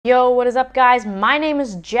Yo, what is up, guys? My name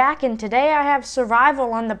is Jack, and today I have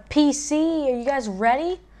survival on the PC. Are you guys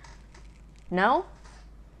ready? No?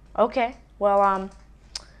 Okay. Well,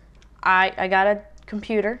 I got a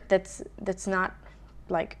computer that's not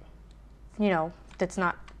like, that's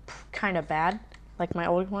not kind of bad like my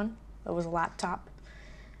old one. It was a laptop,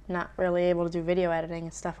 not really able to do video editing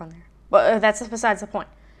and stuff on there. But that's besides the point.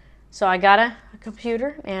 So I got a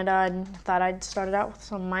computer, and I thought I'd start it out with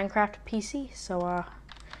some Minecraft PC. So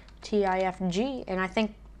TIFG, and I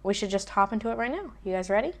think we should just hop into it right now. You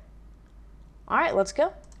guys ready? All right, let's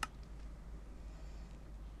go.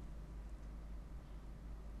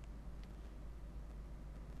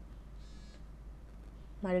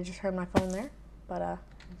 Might have just heard my phone there, but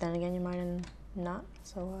then again, you might have not.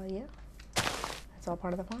 So yeah, that's all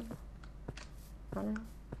part of the fun.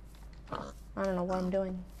 I don't know what I'm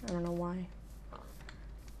doing. I don't know why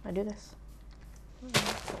I do this,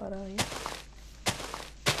 but yeah.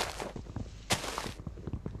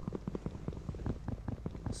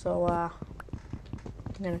 So I'm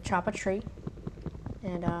gonna chop a tree,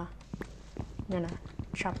 and I'm gonna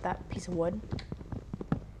chop that piece of wood.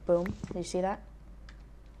 Boom, did you see that?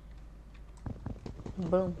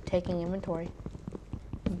 Boom, taking inventory.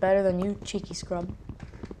 Better than you, cheeky scrub.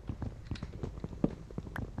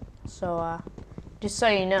 So just so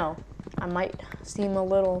you know, I might seem a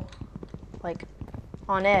little like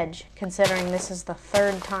on edge, considering this is the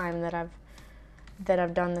third time that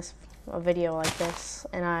I've done this a video like this,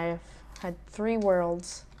 and I've had 3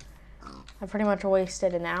 worlds. I pretty much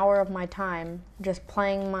wasted an hour of my time just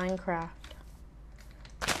playing Minecraft,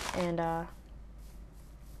 and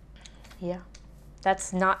yeah,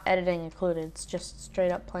 that's not editing included. It's just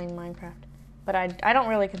straight up playing Minecraft. But I don't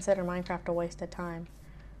really consider Minecraft a waste of time.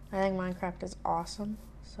 I think Minecraft is awesome.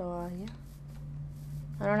 So yeah,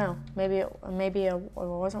 I don't know. Maybe I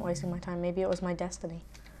wasn't wasting my time. Maybe it was my destiny.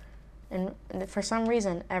 And for some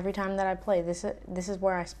reason, every time that I play, this is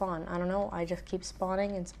where I spawn. I don't know, I just keep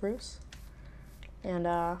spawning in spruce. And,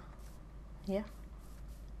 yeah.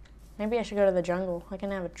 Maybe I should go to the jungle. I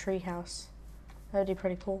can have a tree house. That would be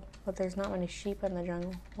pretty cool. But there's not many sheep in the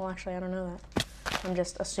jungle. Well, actually, I don't know that. I'm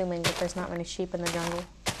just assuming that there's not many sheep in the jungle.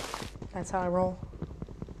 That's how I roll.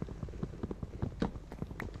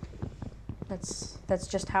 That's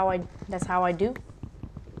just how I do.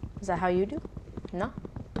 Is that how you do? No?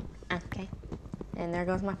 Okay, and there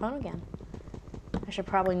goes my phone again. I should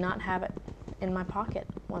probably not have it in my pocket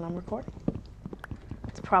when I'm recording.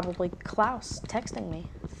 It's probably Klaus texting me.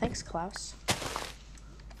 Thanks, Klaus.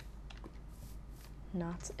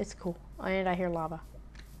 No, it's cool. And I hear lava.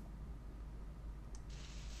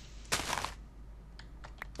 I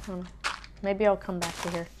don't know. Maybe I'll come back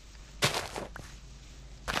to here.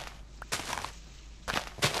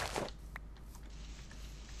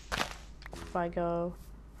 If I go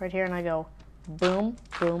right here and I go boom,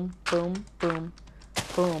 boom, boom, boom,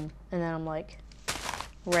 boom, and then I'm like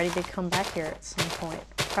ready to come back here at some point,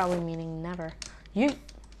 probably meaning never. I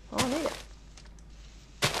don't need it.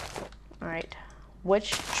 All right,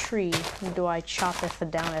 which tree do I choppeth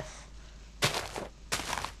downeth?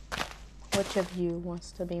 Which of you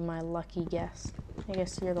wants to be my lucky guest? I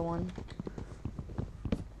guess you're the one.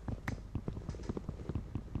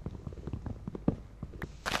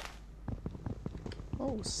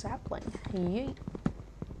 Oh, sapling. Yeet.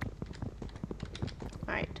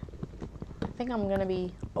 Alright. I think I'm gonna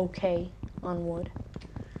be okay on wood.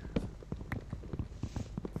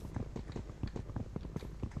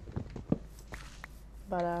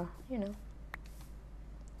 But, you know,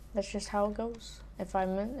 that's just how it goes. If I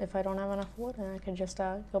don't have enough wood, then I could just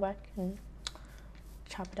go back and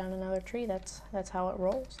chop down another tree. That's how it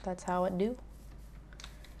rolls. That's how it do.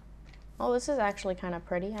 Oh, this is actually kind of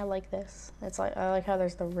pretty. I like this. I like how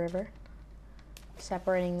there's the river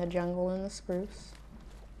separating the jungle and the spruce.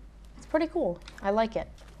 It's pretty cool. I like it.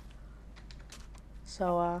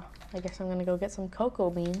 So I guess I'm gonna go get some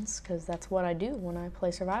cocoa beans, because that's what I do when I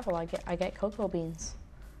play survival. I get cocoa beans.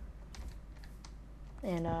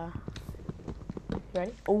 And you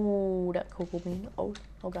ready? Oh, that cocoa bean. Oh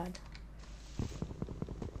god.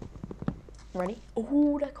 Ready?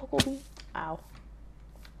 Oh, that cocoa bean. Ow.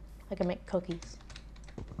 I can make cookies.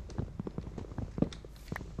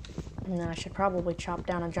 And then I should probably chop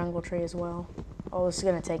down a jungle tree as well. Oh, this is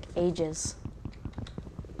gonna take ages.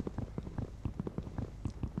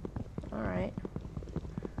 Alright.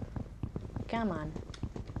 Come on.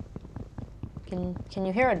 Can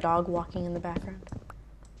you hear a dog walking in the background?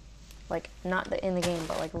 Like, not in the game,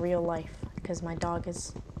 but like real life. Because my dog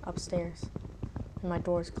is upstairs. And my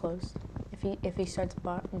door's closed. If he starts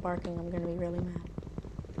barking, I'm gonna be really mad.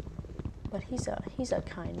 But he's a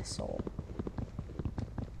kind soul.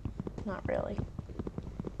 Not really.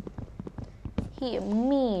 He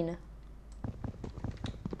mean.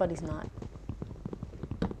 But he's not.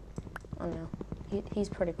 Oh no. He's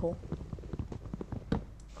pretty cool.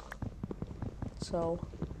 So,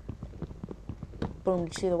 boom,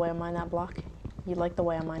 did you see the way I mine that block? You like the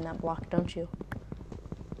way I mine that block, don't you?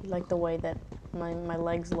 You like the way that my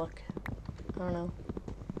legs look. I don't know.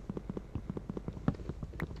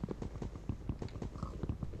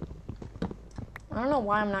 I don't know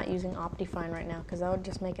why I'm not using Optifine right now, because that would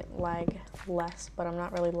just make it lag less, but I'm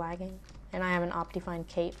not really lagging. And I have an Optifine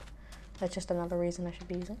cape. That's just another reason I should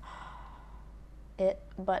be using it,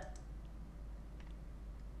 but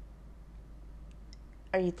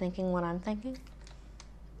are you thinking what I'm thinking?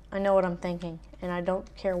 I know what I'm thinking, and I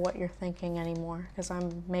don't care what you're thinking anymore, because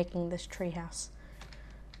I'm making this treehouse.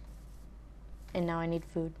 And now I need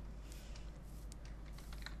food.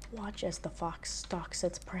 Watch as the fox stalks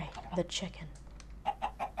its prey, the chicken.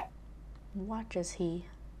 Watch as he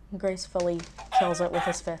gracefully kills it with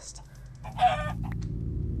his fist.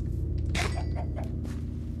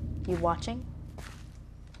 You watching?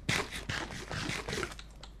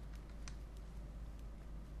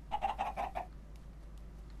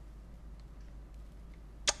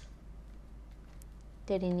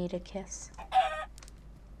 Did he need a kiss?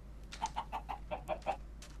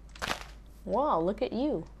 Wow, look at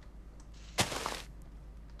you.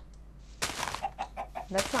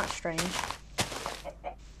 That's not strange.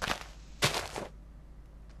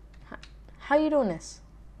 How you doing this?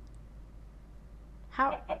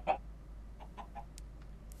 How?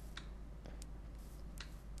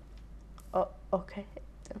 Oh, okay.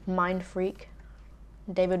 Mind freak.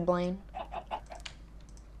 David Blaine.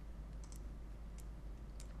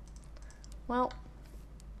 Well,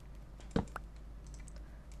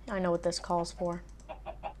 I know what this calls for.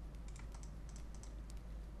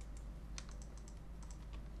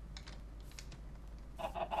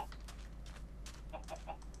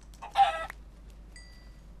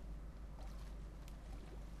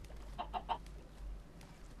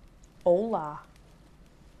 Hola.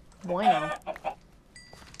 Bueno.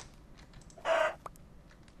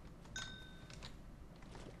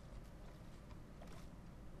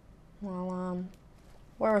 Well,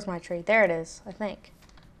 where was my tree? There it is, I think.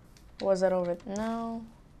 Was it over? No,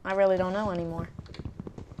 I really don't know anymore.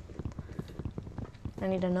 I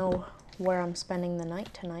need to know where I'm spending the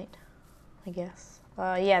night tonight, I guess.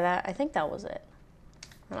 Yeah, I think that was it.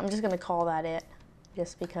 I'm just gonna call that it,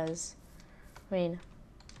 just because, I mean,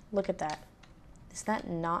 look at that. Is that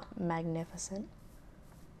not magnificent?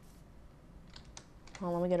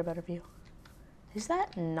 Well, let me get a better view. Is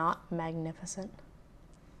that not magnificent?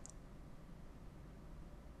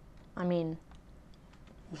 I mean,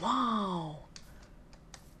 wow.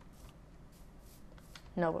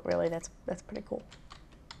 No, but really, that's pretty cool.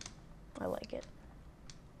 I like it.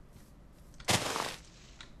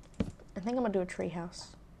 I think I'm gonna do a treehouse.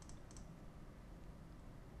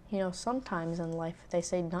 You know, sometimes in life they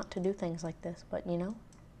say not to do things like this, but you know,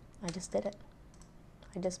 I just did it.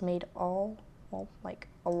 I just made like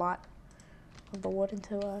a lot of the wood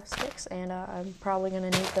into sticks, and I'm probably gonna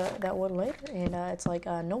need that wood later. And it's like,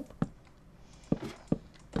 nope.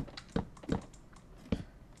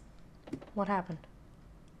 What happened?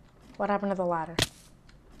 What happened to the ladder?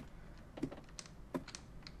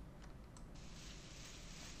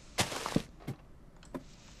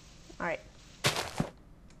 All right.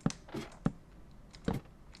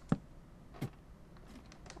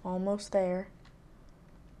 Almost there.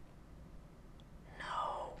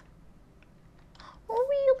 No.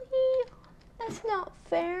 Really? That's not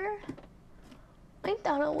fair. I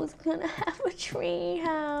thought I was gonna have a tree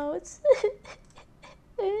house.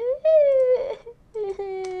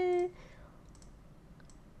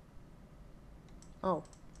 Oh,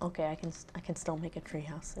 okay. I can still make a tree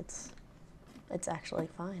house. It's actually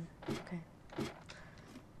fine. Okay.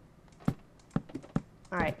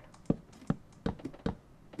 All right.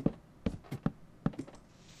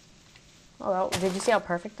 Oh, did you see how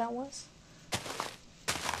perfect that was?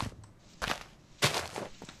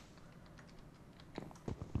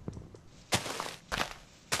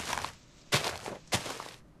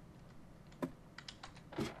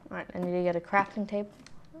 Alright, I need to get a crafting table.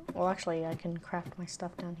 Well, actually, I can craft my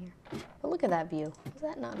stuff down here. But look at that view. Is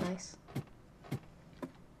that not nice?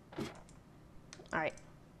 Alright.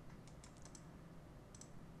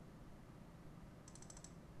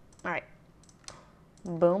 Alright.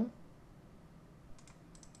 Boom.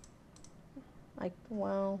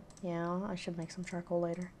 Well, yeah, I should make some charcoal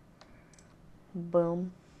later.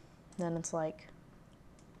 Boom. Then it's like,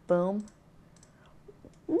 boom.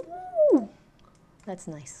 Ooh! That's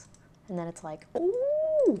nice. And then it's like,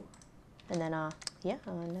 ooh! And then, yeah,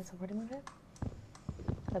 and that's pretty much it.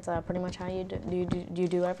 That's pretty much how you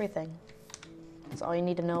do everything. That's all you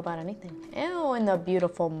need to know about anything. Ew, and the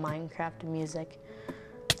beautiful Minecraft music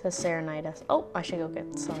to serenade us. Oh, I should go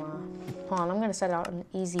get some, hold on, I'm gonna set it out an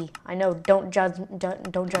easy. I know, don't judge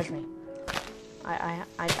me. I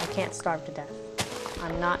can't starve to death.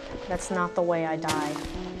 I'm not, that's not the way I die.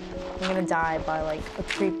 I'm gonna die by like a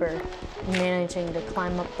creeper managing to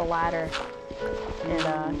climb up the ladder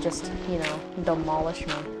and just, you know, demolish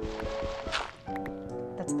me.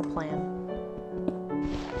 That's the plan.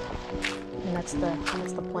 And that's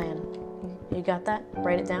the plan. You got that?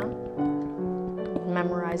 Write it down.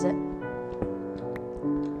 Memorize it.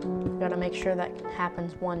 You gotta make sure that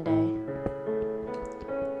happens one day.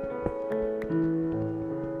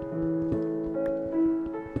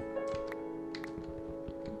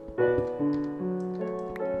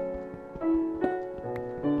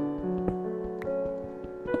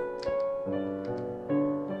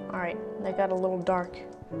 Alright, they got a little dark.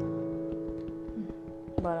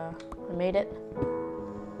 But I made it.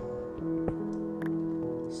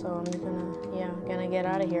 So I'm gonna get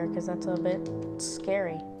out of here because that's a bit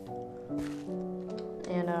scary.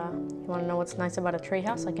 And you wanna know what's nice about a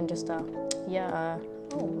treehouse? I can just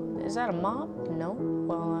oh, is that a mob? No.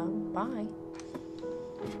 Well, bye.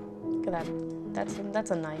 Look at that.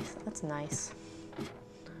 That's nice.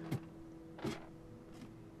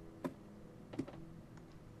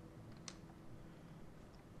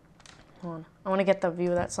 Hold on. I want to get the view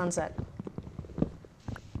of that sunset.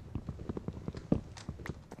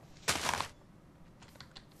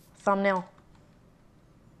 Thumbnail.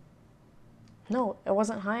 No, it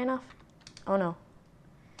wasn't high enough. Oh no.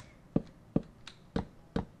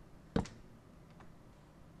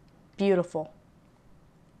 Beautiful.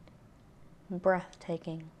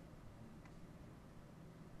 Breathtaking.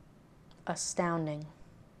 Astounding.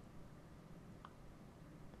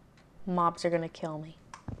 Mobs are gonna kill me.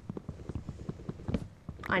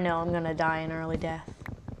 I know I'm gonna die an early death.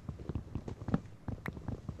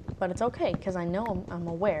 But it's okay, because I know I'm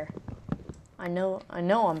aware. I know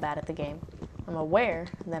I'm bad at the game. I'm aware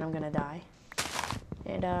that I'm gonna die.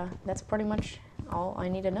 And that's pretty much all I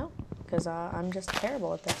need to know, because I'm just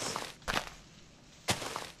terrible at this.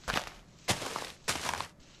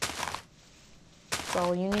 That's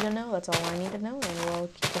all you need to know, that's all I need to know, and we'll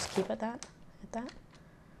just keep it at that.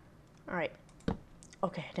 Alright.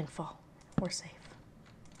 Okay, I didn't fall. We're safe.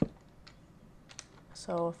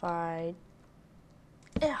 So if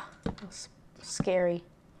yeah, it was scary.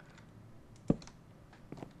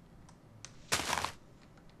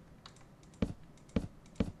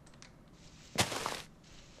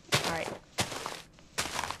 Alright.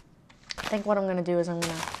 I think what I'm gonna do is I'm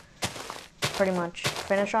gonna pretty much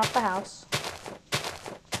finish off the house.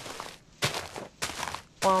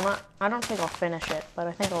 Well, I don't think I'll finish it, but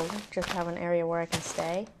I think I'll just have an area where I can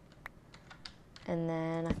stay. And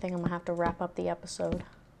then I think I'm gonna have to wrap up the episode.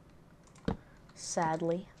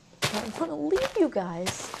 Sadly. I don't want to leave you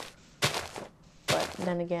guys. But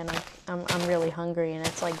then again, I'm really hungry and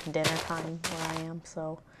it's like dinner time where I am,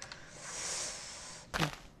 so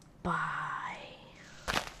bye.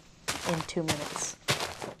 In 2 minutes.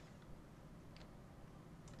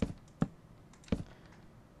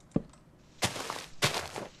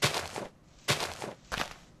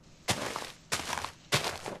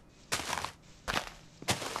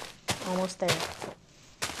 Almost there.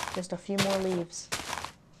 Just a few more leaves.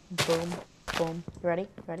 Boom, boom. You ready?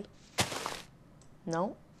 Ready?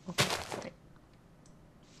 No? Okay. Right.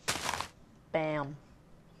 Bam.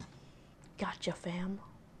 Gotcha, fam.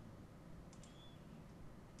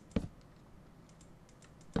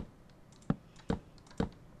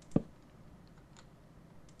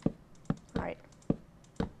 Alright.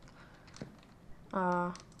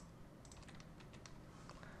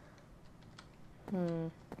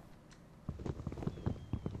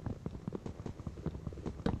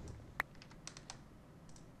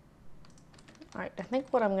 Alright, I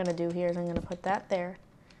think what I'm going to do here is I'm going to put that there.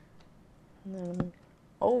 And then,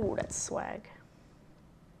 oh, that's swag.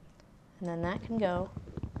 And then that can go.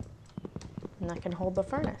 And that can hold the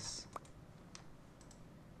furnace.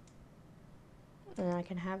 And I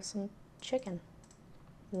can have some chicken.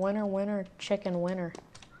 Winner, winner, chicken winner.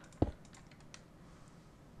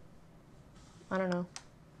 I don't know.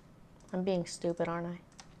 I'm being stupid, aren't I?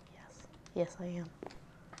 Yes. Yes, I am.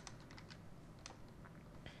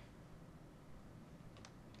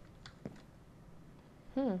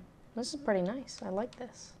 This is pretty nice. I like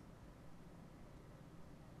this.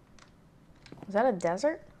 Is that a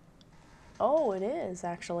desert? Oh, it is,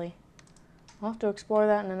 actually. I'll have to explore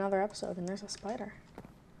that in another episode, and there's a spider.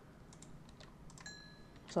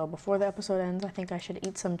 So before the episode ends, I think I should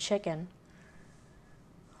eat some chicken.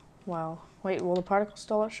 Wow. Wait, will the particles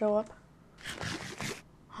still show up?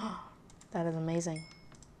 That is amazing.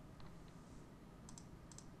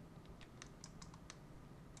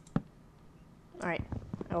 Alright,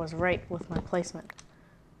 I was right with my placement.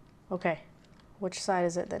 Okay, which side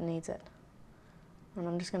is it that needs it? And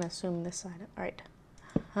I'm just gonna assume this side. Alright.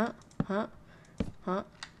 Huh?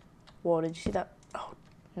 Whoa, did you see that? Oh,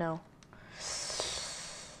 no.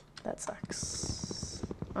 That sucks.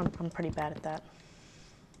 I'm pretty bad at that.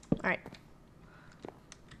 Alright.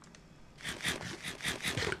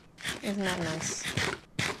 Isn't that nice?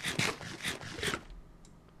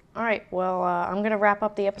 Alright, well, I'm going to wrap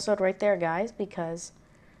up the episode right there, guys, because,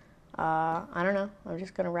 I don't know. I'm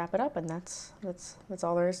just going to wrap it up, and that's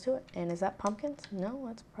all there is to it. And is that pumpkins? No,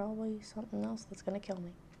 that's probably something else that's going to kill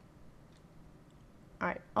me.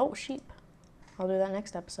 Alright. Oh, sheep. I'll do that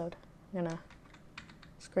next episode. I'm going to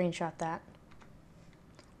screenshot that.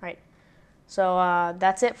 Alright. So,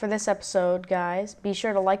 that's it for this episode, guys. Be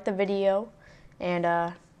sure to like the video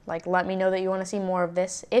and, let me know that you want to see more of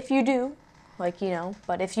this. If you do,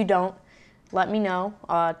 but if you don't, let me know.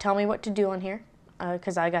 Tell me what to do on here,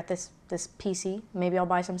 because I got this PC. Maybe I'll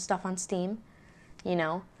buy some stuff on Steam,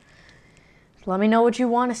 Let me know what you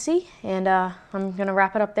want to see, and I'm going to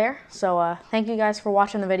wrap it up there. So thank you guys for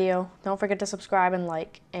watching the video. Don't forget to subscribe and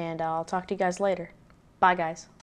like, and I'll talk to you guys later. Bye, guys.